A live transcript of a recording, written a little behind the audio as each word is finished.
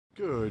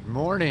Good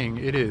morning.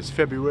 It is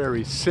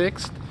February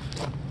 6th.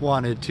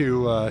 Wanted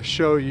to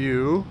show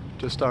you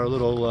just our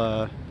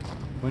little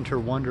winter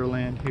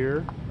wonderland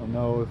here. I don't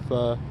know if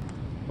I'll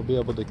be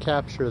able to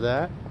capture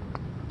that,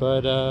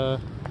 but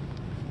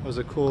it was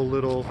a cool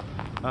little,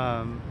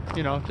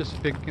 just a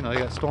big, I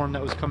got a storm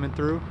that was coming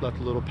through, left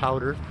a little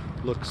powder.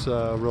 Looks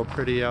real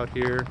pretty out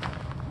here.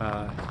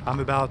 I'm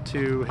about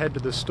to head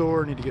to the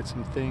store, need to get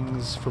some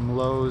things from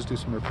Lowe's, do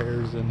some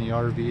repairs in the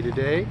RV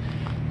today.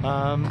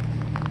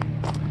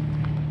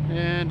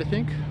 And I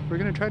think we're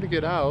gonna try to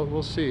get out.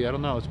 We'll see. I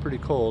don't know. It's pretty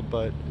cold,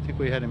 but I think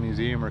we had a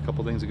museum or a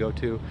couple things to go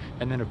to.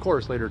 And then, of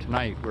course, later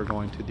tonight we're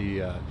going to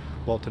the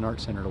Walton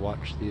Arts Center to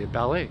watch the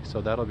ballet. So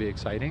that'll be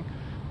exciting.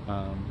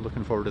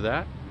 Looking forward to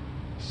that.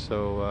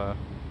 So,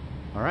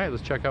 all right,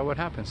 let's check out what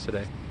happens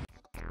today.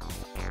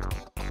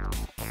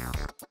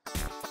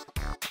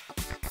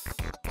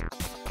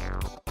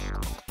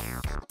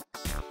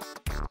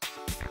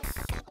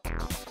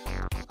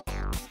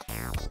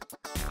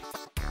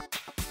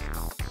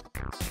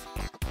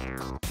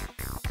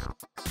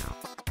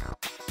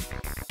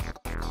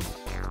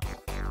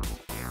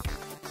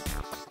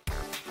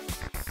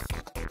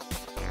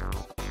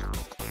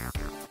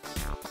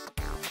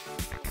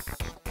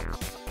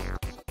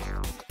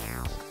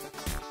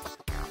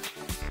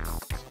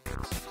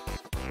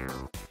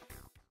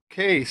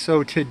 Okay,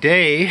 so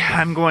today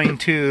I'm going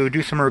to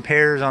do some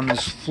repairs on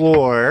this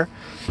floor.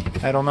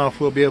 I don't know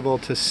if we'll be able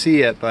to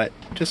see it, but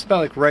just about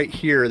like right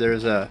here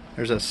there's a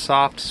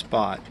soft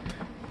spot.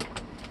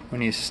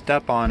 When you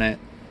step on it,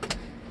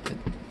 it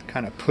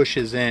kind of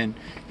pushes in.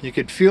 You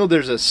could feel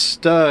there's a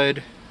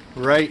stud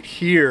right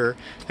here.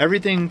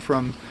 Everything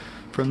from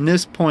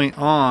this point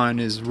on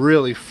is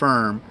really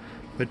firm,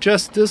 but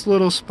just this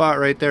little spot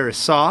right there is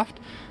soft.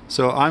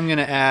 So I'm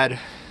gonna add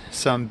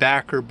some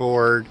backer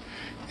board,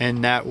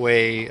 and that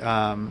way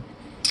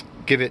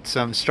give it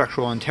some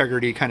structural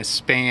integrity, kind of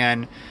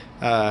span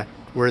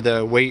where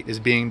the weight is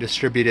being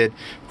distributed.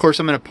 Of course,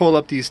 I'm going to pull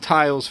up these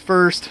tiles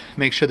first,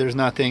 make sure there's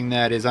nothing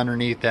that is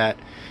underneath that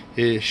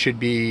should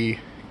be,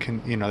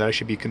 that I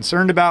should be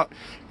concerned about,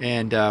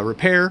 and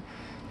repair.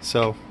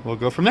 So we'll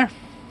go from there.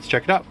 Let's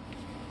check it out.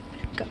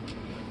 Go.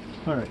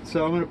 All right,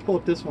 so I'm going to pull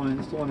up this one.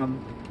 It's the one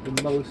I'm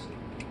the most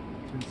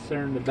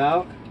concerned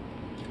about.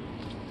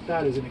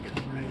 That is going to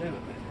come right out.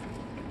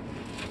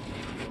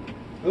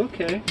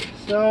 Okay,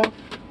 so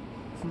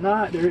it's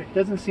not, there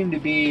doesn't seem to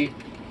be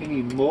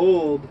any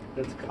mold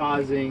that's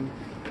causing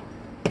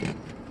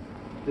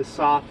the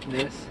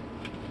softness,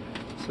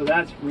 so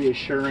that's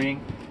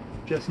reassuring.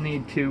 Just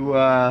need to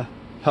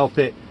help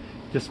it.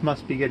 Just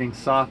must be getting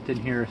soft in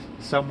here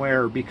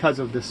somewhere because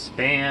of the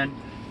span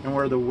and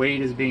where the weight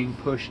is being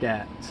pushed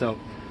at. So,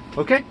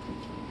 okay.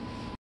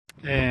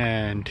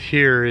 And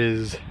here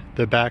is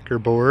the backer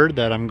board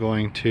that I'm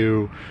going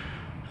to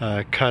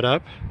cut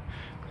up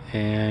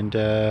and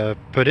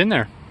put in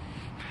there.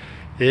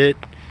 It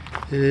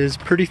is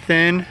pretty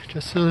thin,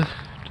 just a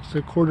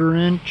 1/4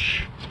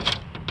 inch,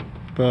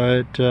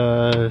 but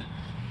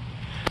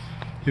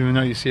even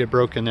though you see it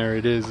broken there,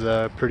 it is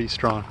pretty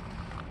strong.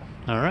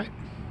 All right.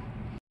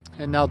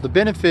 And now the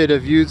benefit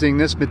of using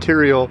this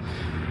material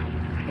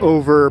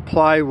over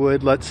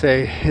plywood, let's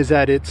say, is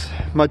that it's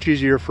much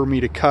easier for me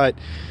to cut.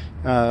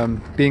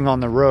 Being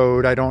on the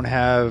road, I don't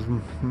have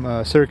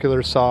a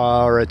circular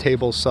saw or a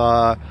table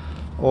saw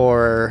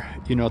or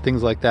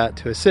things like that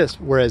to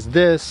assist, whereas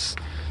this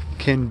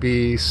can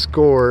be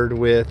scored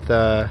with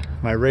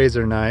my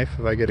razor knife,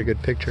 if I get a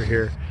good picture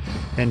here,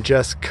 and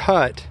just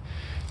cut.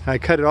 I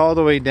cut it all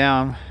the way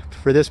down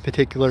for this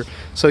particular,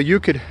 so you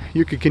could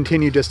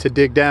continue just to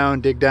dig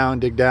down,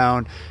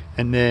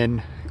 and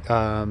then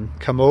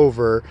come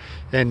over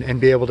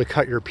and be able to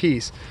cut your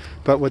piece.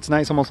 But what's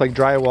nice, almost like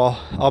drywall,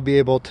 I'll be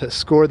able to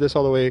score this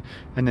all the way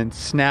and then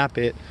snap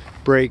it,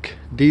 break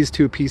these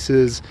two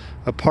pieces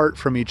apart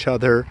from each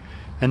other,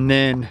 and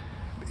then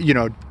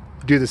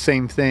do the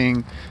same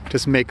thing,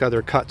 just make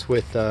other cuts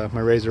with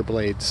my razor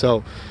blade.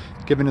 So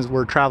given as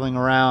we're traveling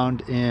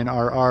around in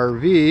our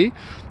RV,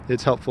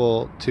 it's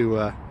helpful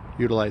to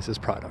utilize this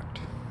product.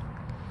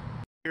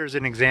 Here's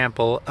an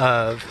example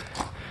of,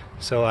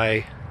 so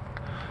I've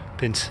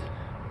been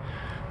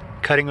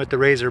cutting with the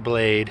razor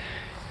blade,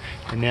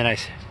 and then I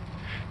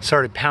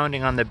started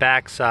pounding on the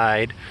back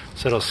side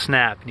so it'll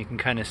snap, and you can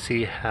kind of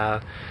see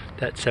how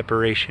that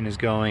separation is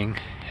going,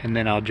 and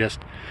then I'll just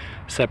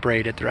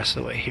separate it the rest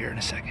of the way here in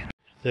a second.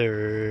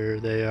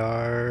 There they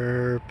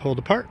are, pulled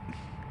apart.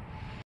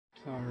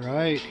 All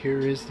right, here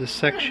is the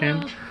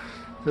section.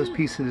 Those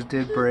pieces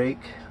did break,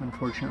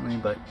 unfortunately,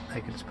 but I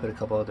could just put a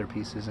couple other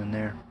pieces in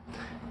there,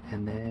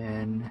 and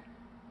then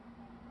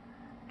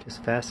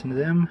just fasten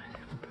them.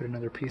 Put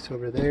another piece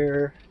over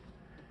there,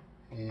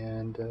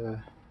 and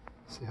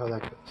see how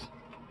that goes.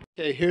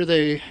 Okay, here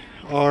they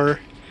are,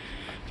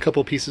 a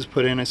couple pieces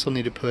put in. I still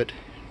need to put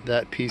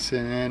that piece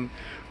in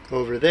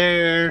over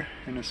there,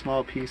 and a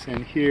small piece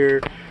in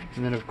here,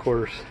 and then of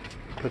course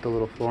put the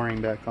little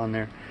flooring back on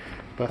there.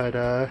 But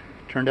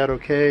turned out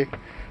okay.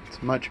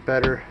 It's much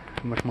better,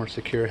 much more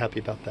secure. Happy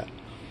about that.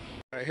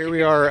 Alright, here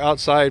we are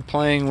outside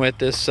playing with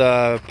this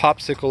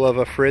popsicle of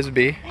a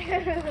frisbee.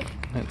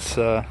 It's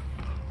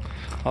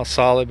all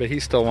solid, but he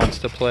still wants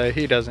to play.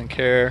 He doesn't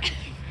care.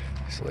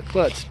 He's like,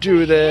 let's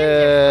do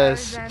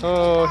this.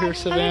 Oh, here's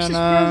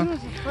Savannah.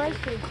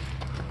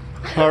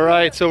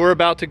 Alright, so we're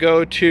about to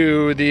go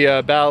to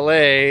the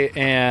ballet,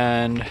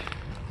 and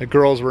the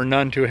girls were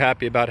none too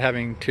happy about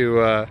having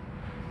to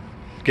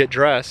get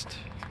dressed.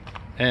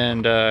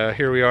 And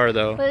here we are,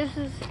 though. But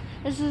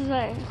this is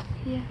like,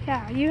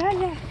 yeah, you had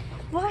to,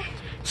 what?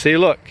 See,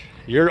 look,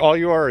 all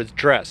you are is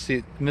dressed.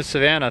 See, Miss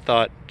Savannah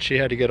thought she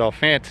had to get all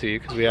fancy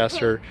because we asked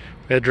her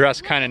to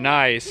dress kind of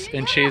nice,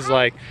 and she's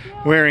like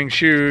wearing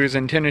shoes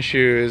and tennis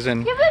shoes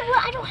and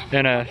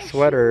a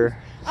sweater.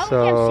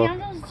 So. I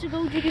have sandals to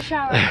go take a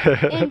shower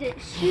and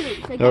shoes.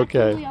 Like, that's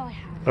Okay. all I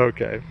have.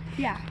 Okay.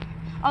 Yeah.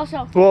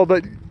 Also. Well,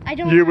 but I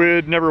don't. you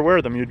would never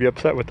wear them. You'd be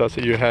upset with us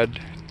that you had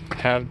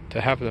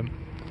to have them.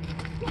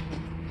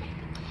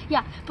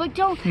 Yeah, but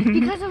don't,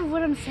 because of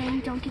what I'm saying,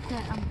 don't get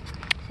that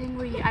thing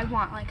where I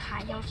want like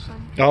high heels.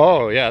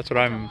 Oh yeah,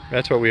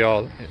 that's what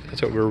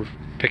we're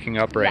picking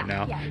up right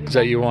now. Yeah, is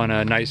that you want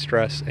a nice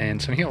dress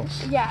and some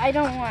heels. Yeah, I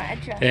don't want a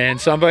dress.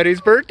 And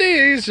somebody's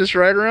birthday is just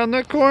right around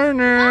the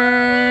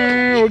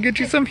corner. We'll get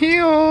you some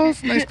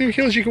heels. Nice new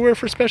heels you can wear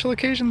for special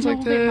occasions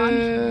like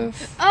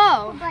this.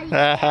 Oh.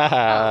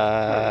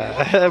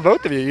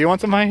 Both of you. You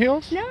want some high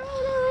heels? No,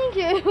 thank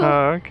you.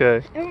 Oh,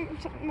 okay.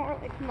 Something more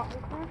like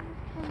Minecraft.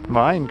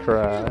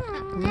 Minecraft. I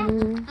don't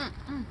know,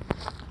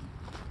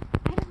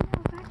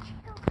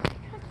 I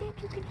don't think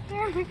you can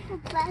hear me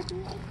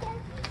laughing like that.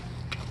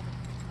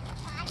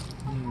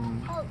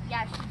 Oh,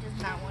 yeah, she does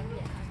not want to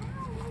get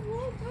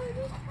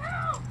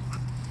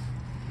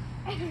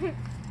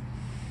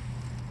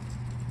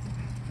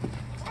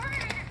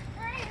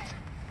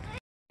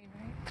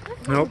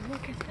Nope.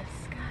 Look at the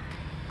sky.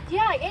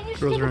 Yeah, and you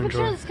should Girls take are a picture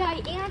enjoying. of the sky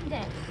and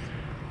this.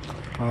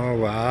 Oh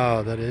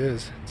wow, that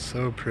is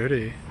so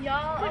pretty.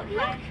 Y'all,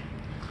 okay.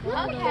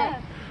 Okay.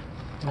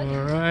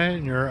 All right,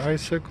 your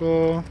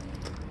icicle.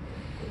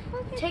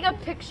 Take a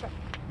picture.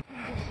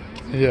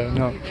 Yeah,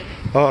 no.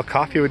 Oh,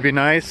 coffee would be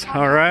nice.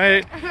 All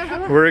right,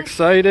 we're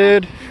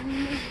excited.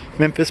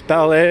 Memphis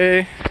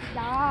Ballet.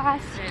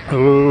 Yes.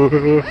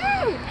 Ooh,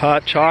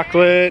 hot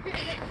chocolate.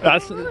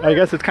 I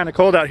guess it's kind of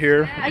cold out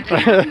here. I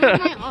can't move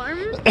my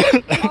arms.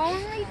 The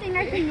only thing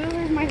I can move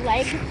is my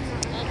legs.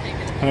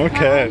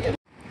 Okay.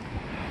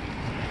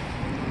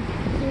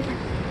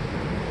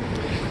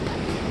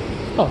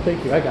 Oh,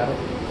 thank you. I got it.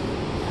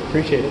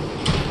 Appreciate it.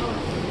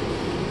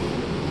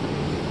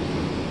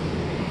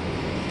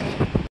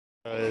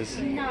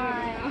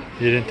 No.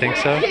 You didn't think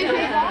so?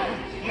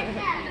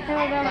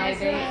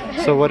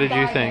 So what did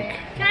you think?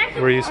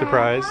 Were you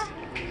surprised?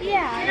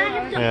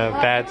 Yeah. Yeah,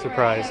 bad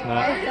surprise, no?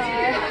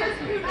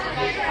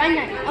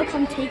 I'll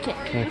come take it.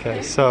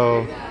 Okay,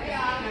 so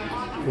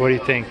what do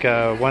you think?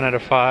 1 out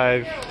of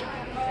 5?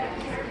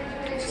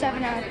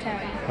 7 out of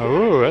 10.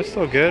 Oh, that's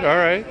still good. All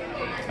right.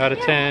 Out of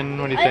 10,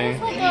 what do you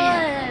think? It's like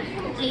a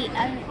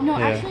 8. No,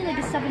 Yeah. actually like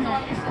a 7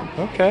 out of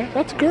 10. Okay,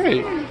 that's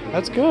great.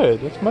 That's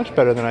good. That's much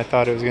better than I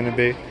thought it was going to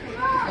be.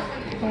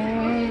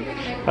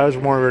 I was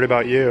more worried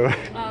about you.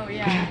 Oh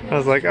yeah. I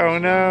was like, oh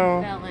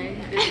no. Ballet.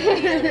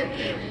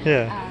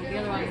 Yeah. The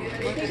other one.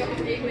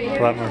 A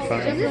lot more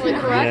fun.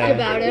 Correct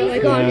about it,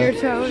 like on your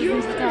toes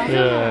and stuff.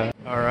 Yeah.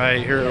 All right,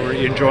 here we're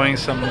enjoying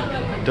some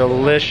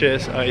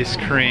delicious ice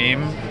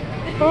cream.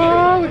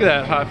 Oh, look at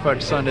that hot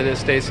fudge sundae that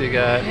Stacey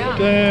got.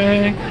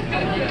 Dang.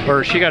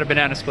 Or she got a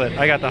banana split.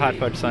 I got the hot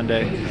fudge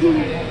sundae.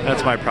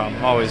 That's my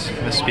problem, always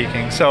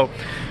misspeaking. So,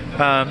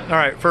 all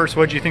right, first,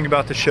 what did you think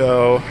about the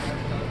show?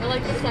 I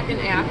like the second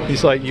act.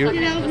 He's like, you.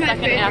 That was The my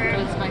second favorite. act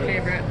was my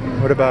favorite.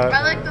 What about,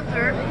 like the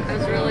third. I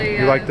was really.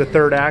 you like the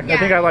third act? I Yeah.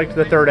 think I liked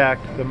the third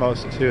act the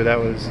most too. That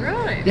was,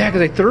 Really? yeah, because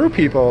they threw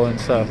people and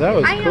stuff. That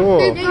was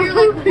cool. You're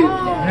like, whoa.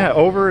 Yeah,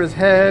 over his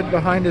head,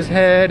 behind his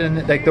head,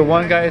 and like the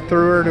one guy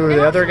threw her to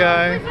the other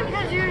guy.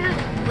 Because you're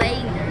just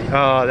laying there.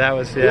 Oh, that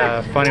was,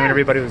 yeah, funny when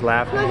everybody was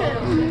laughing.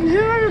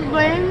 You're just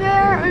laying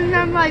there, and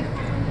then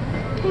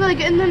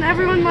and then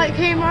everyone like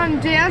came on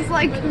and danced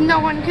like no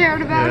one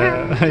cared about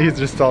him. Yeah, he's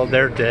just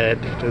they're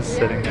dead, just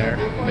sitting there.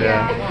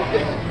 Yeah.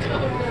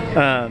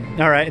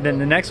 All right, and then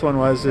the next one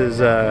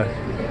is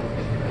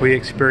we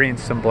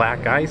experienced some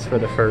black ice for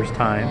the first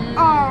time.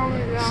 Oh my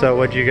god. So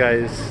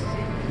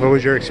what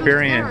was your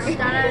experience? I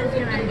thought I was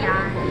gonna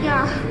die.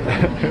 Yeah.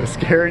 It was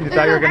scary. You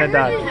thought you were gonna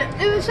die.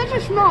 It was such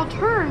a small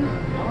turn.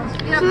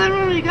 So then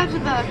when we got to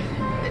the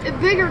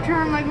bigger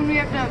turn, like when we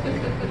have to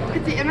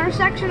hit the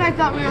intersection, I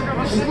thought we were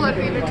gonna slip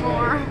even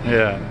more.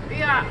 Yeah.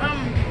 Yeah.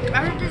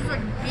 I heard this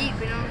like beep,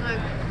 and I was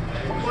like,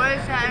 "What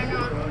is that?" And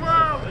you're like,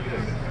 "Whoa."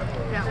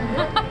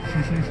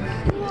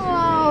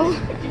 Whoa.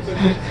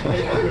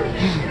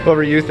 What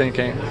were you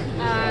thinking?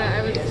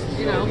 I was,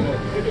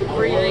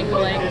 breathing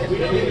like I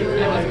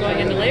was going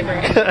into labor.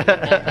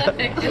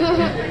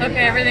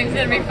 Okay, everything's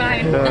gonna be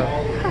fine.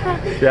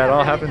 Yeah, it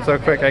all happened so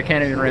quick. I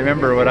can't even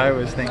remember what I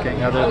was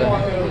thinking other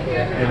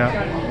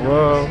than,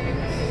 whoa.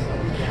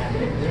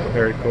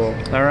 Very cool.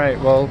 All right,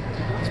 well,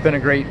 it's been a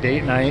great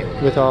date night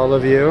with all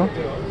of you.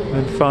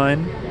 Been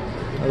fun.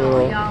 A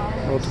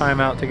little time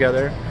out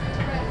together.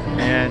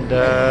 And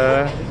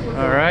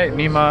all right,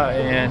 Mima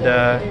and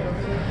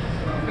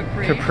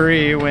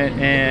Capri went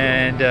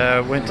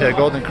to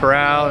Golden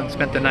Corral and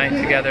spent the night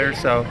together.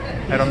 So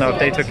I don't know if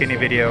they took any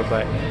video,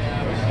 but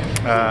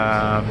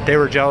they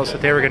were jealous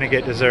that they were going to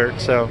get dessert.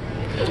 So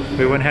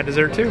we went and had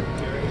dessert too.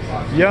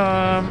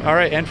 Yum! All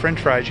right, and French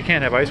fries. You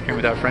can't have ice cream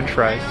without French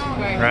fries,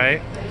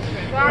 right?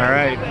 All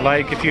right,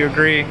 like if you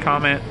agree,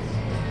 comment.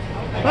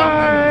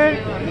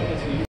 Bye.